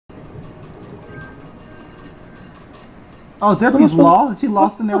Oh, Derpy's lost? She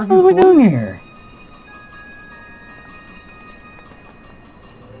lost in everything. What are we doing here?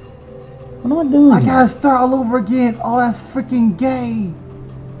 What am I doing? I gotta start all over again. Oh, that's freaking gay.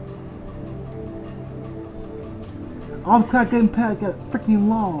 Oh, I'm kind of getting past that freaking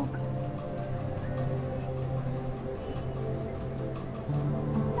log.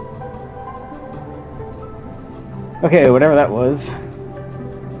 Okay, whatever that was.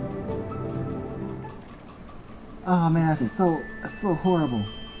 Oh man, that's so horrible.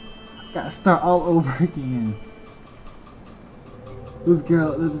 I gotta start all over again. This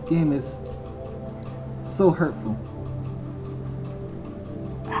game is so hurtful.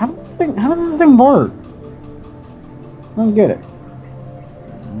 How does this thing work? I don't get it.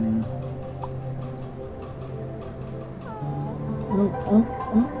 I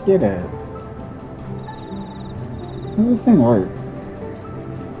don't get it. How does this thing work?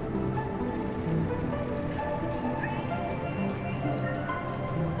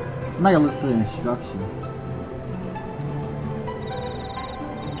 I'm not gonna look for the instructions.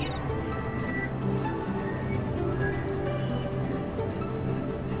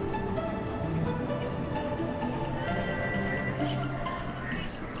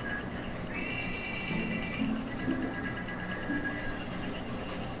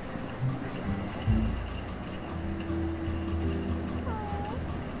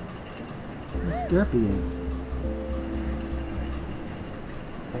 What's Derpy at?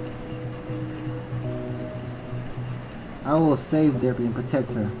 I will save Derpy and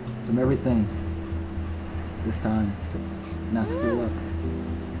protect her from everything this time. Not screw up.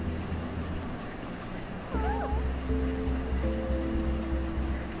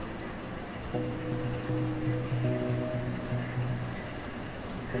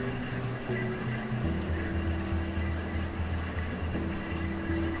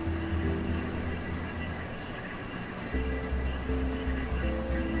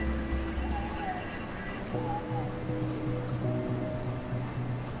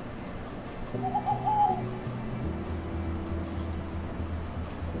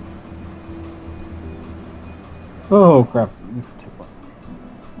 Oh crap.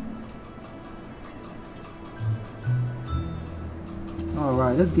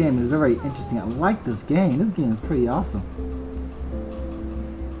 Alright, this game is very interesting. I like this game. This game is pretty awesome.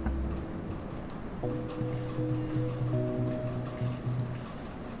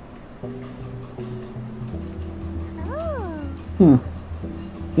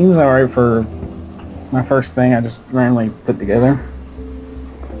 Seems alright for my first thing I just randomly put together.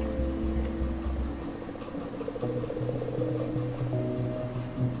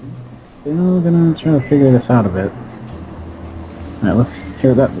 Still gonna try to figure this out a bit. Alright, let's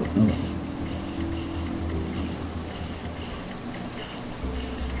hear what that looks like.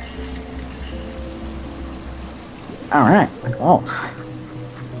 Alright, close.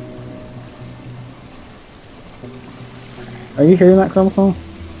 Are you hearing that chromosome?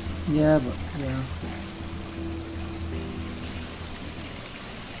 Yeah, but yeah.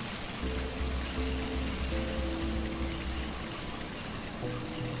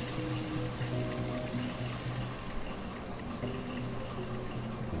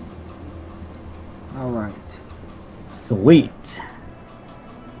 All right. Sweet.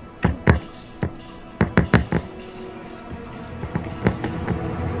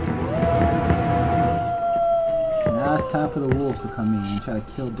 Now it's time for the wolves to come in and try to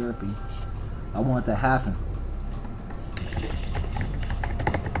kill Derpy. I want that to happen.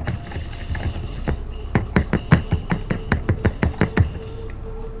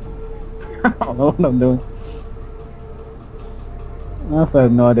 I don't know what I'm doing. I also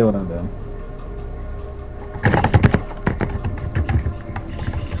have no idea what I'm doing.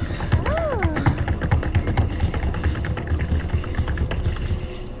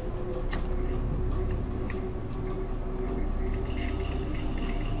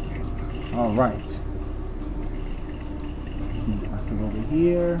 All right. Let me get myself over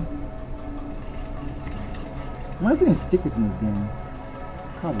here. Am I any secrets in this game?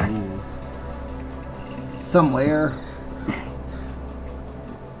 Probably is. Somewhere.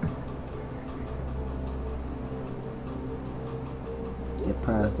 Get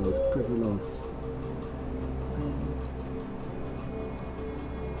past those pretty little things.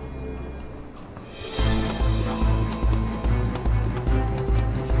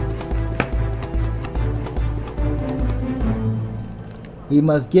 We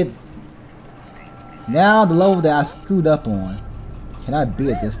must get now the level that I screwed up on. Can I beat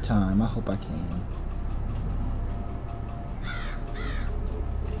it this time? I hope I can.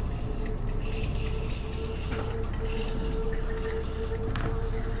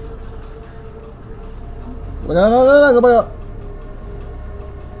 No, go back up.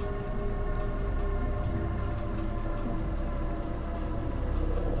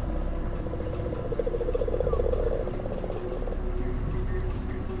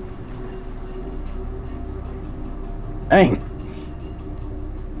 Dang.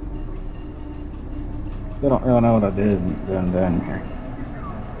 Still don't really know what I did down here.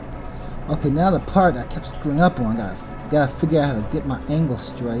 Okay, now the part I kept screwing up on. Gotta figure out how to get my angle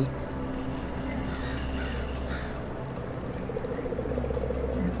straight.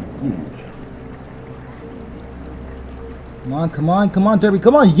 Come on, Derpy,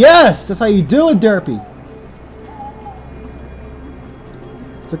 come on! Yes! That's how you do it, Derpy!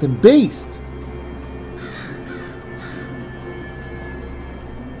 Freaking beast!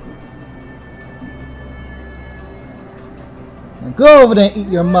 Now go over there and eat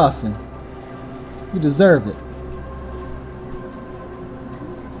your muffin. You deserve it.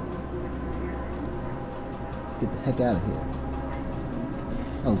 Let's get the heck out of here.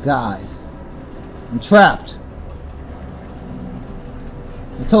 Oh God. I'm trapped.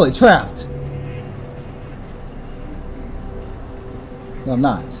 I'm totally trapped. No, I'm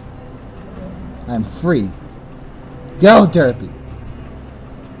not. I'm free. Go, Derpy.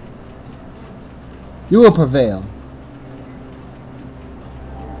 You will prevail.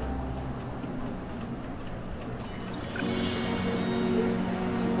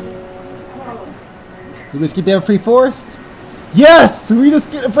 Did we just get the Everfree Forest? Yes! We just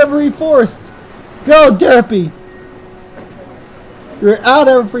get the Everfree Forest! Go, Derpy! We're out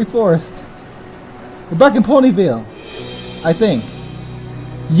of Everfree Forest. We're back in Ponyville. I think.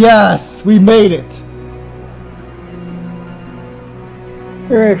 Yes! We made it!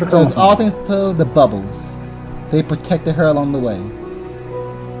 Hooray for It was Christmas. all thanks to the bubbles. They protected her along the way.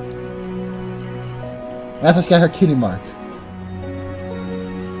 That's why she got her cutie mark.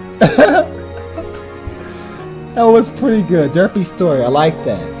 That was pretty good. Derpy story. I like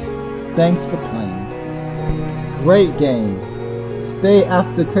that. Thanks for playing. Great game. Stay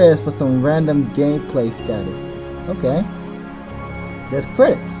after credits for some random gameplay statuses. Okay. There's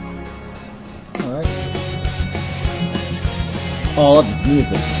credits. Alright. Oh, I love this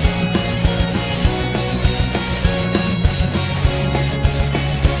music.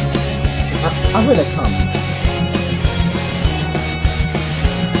 I read a comment.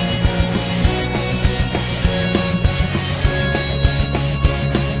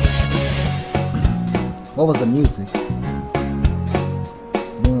 What was the music?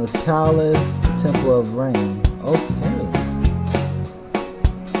 Moonless Palace, Temple of Rain. Okay.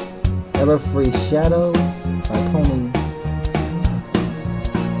 Everfree Shadows by Pony.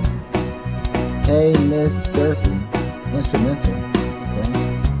 Hey Miss Derpy. Instrumental. Okay.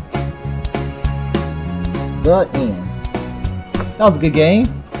 The end. That was a good game.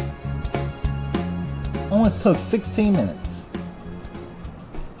 Only took 16 minutes.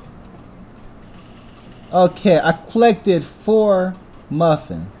 Okay, I collected 4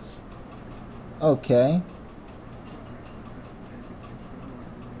 muffins. Okay.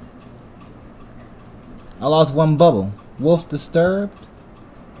 I lost 1 bubble. Wolf disturbed?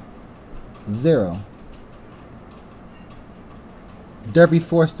 0. Derpy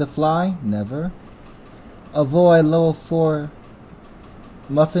forced to fly? Never. Avoid level 4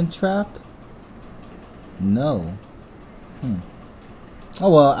 muffin trap? No. Oh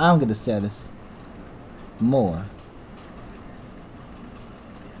well, I don't get the status. More.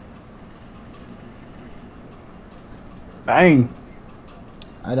 Dang.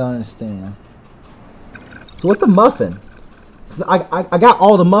 I don't understand. So what's the muffin? I got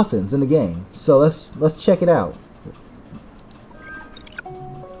all the muffins in the game. So let's check it out.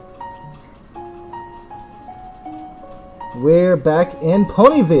 We're back in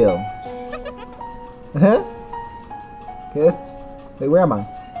Ponyville. Huh? Okay, wait, where am I?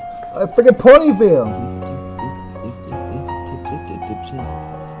 Freaking Ponyville.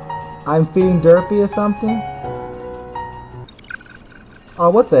 I'm feeding Derpy or something? Oh,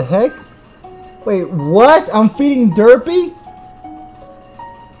 what the heck? Wait, what? I'm feeding Derpy?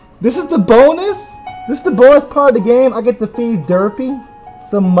 This is the bonus? This is the bonus part of the game? I get to feed Derpy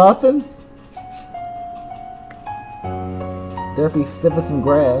some muffins? Derpy's sniffing some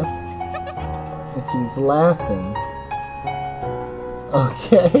grass. And she's laughing.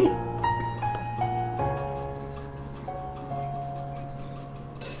 Okay.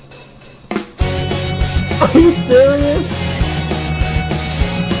 Are you serious?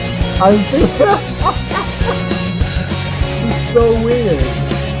 It's so weird.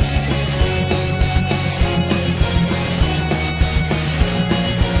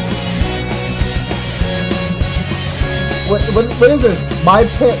 What is this? My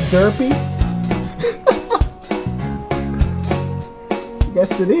Pet Derpy?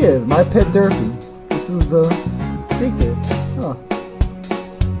 Yes, it is. My Pet Derpy. This is the secret. Huh.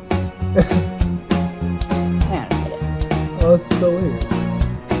 Oh, it's so weird.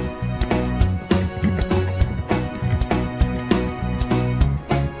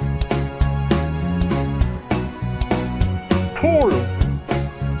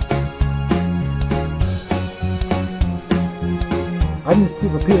 I just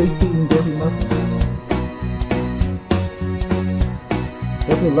keep repeatedly feeding Derpy muffins.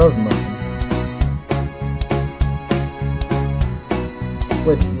 Derpy loves muffins.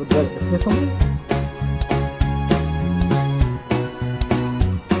 Wait, it's this one?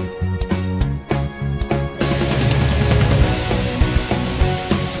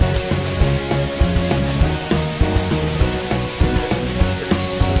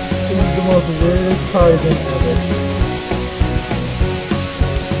 This is the most weirdest card game ever.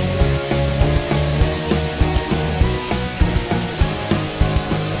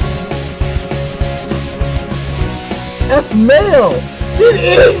 That's mail! She's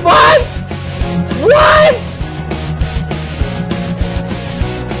eating what? What?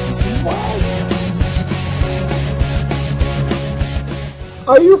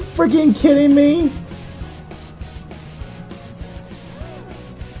 Are you freaking kidding me?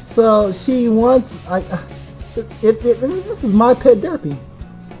 So she wants this is My Pet Derpy.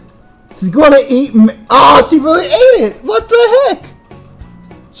 She's gonna eat oh, she really ate it! What the heck?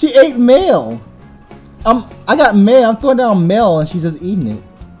 She ate mail. I got mail. I'm throwing down mail and she's just eating it.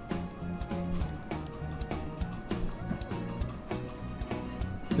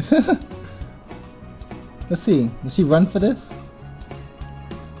 Let's see. Will she run for this?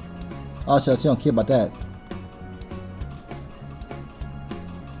 Oh, she don't care about that.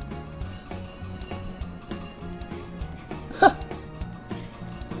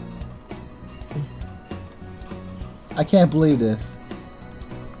 I can't believe this.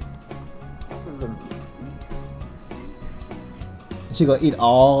 She gonna eat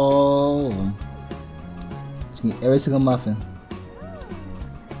all of them. She can eat every single muffin.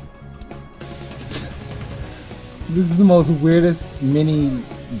 This is the most weirdest mini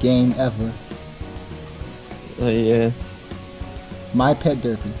game ever. Oh yeah. My Pet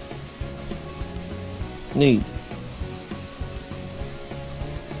Derpy. Neat.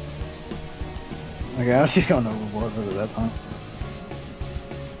 Okay, she's going overboard with it that time.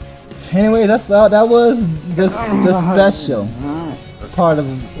 Anyway, that was the special part of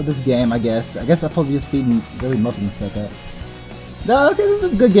this game, I guess. I guess I'll probably just feeding really muffins like that. No, okay, this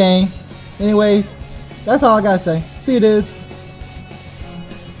is a good game. Anyways, that's all I gotta say. See you dudes.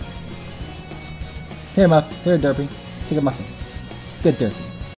 Here Derpy. Take a muffin. Good Derpy.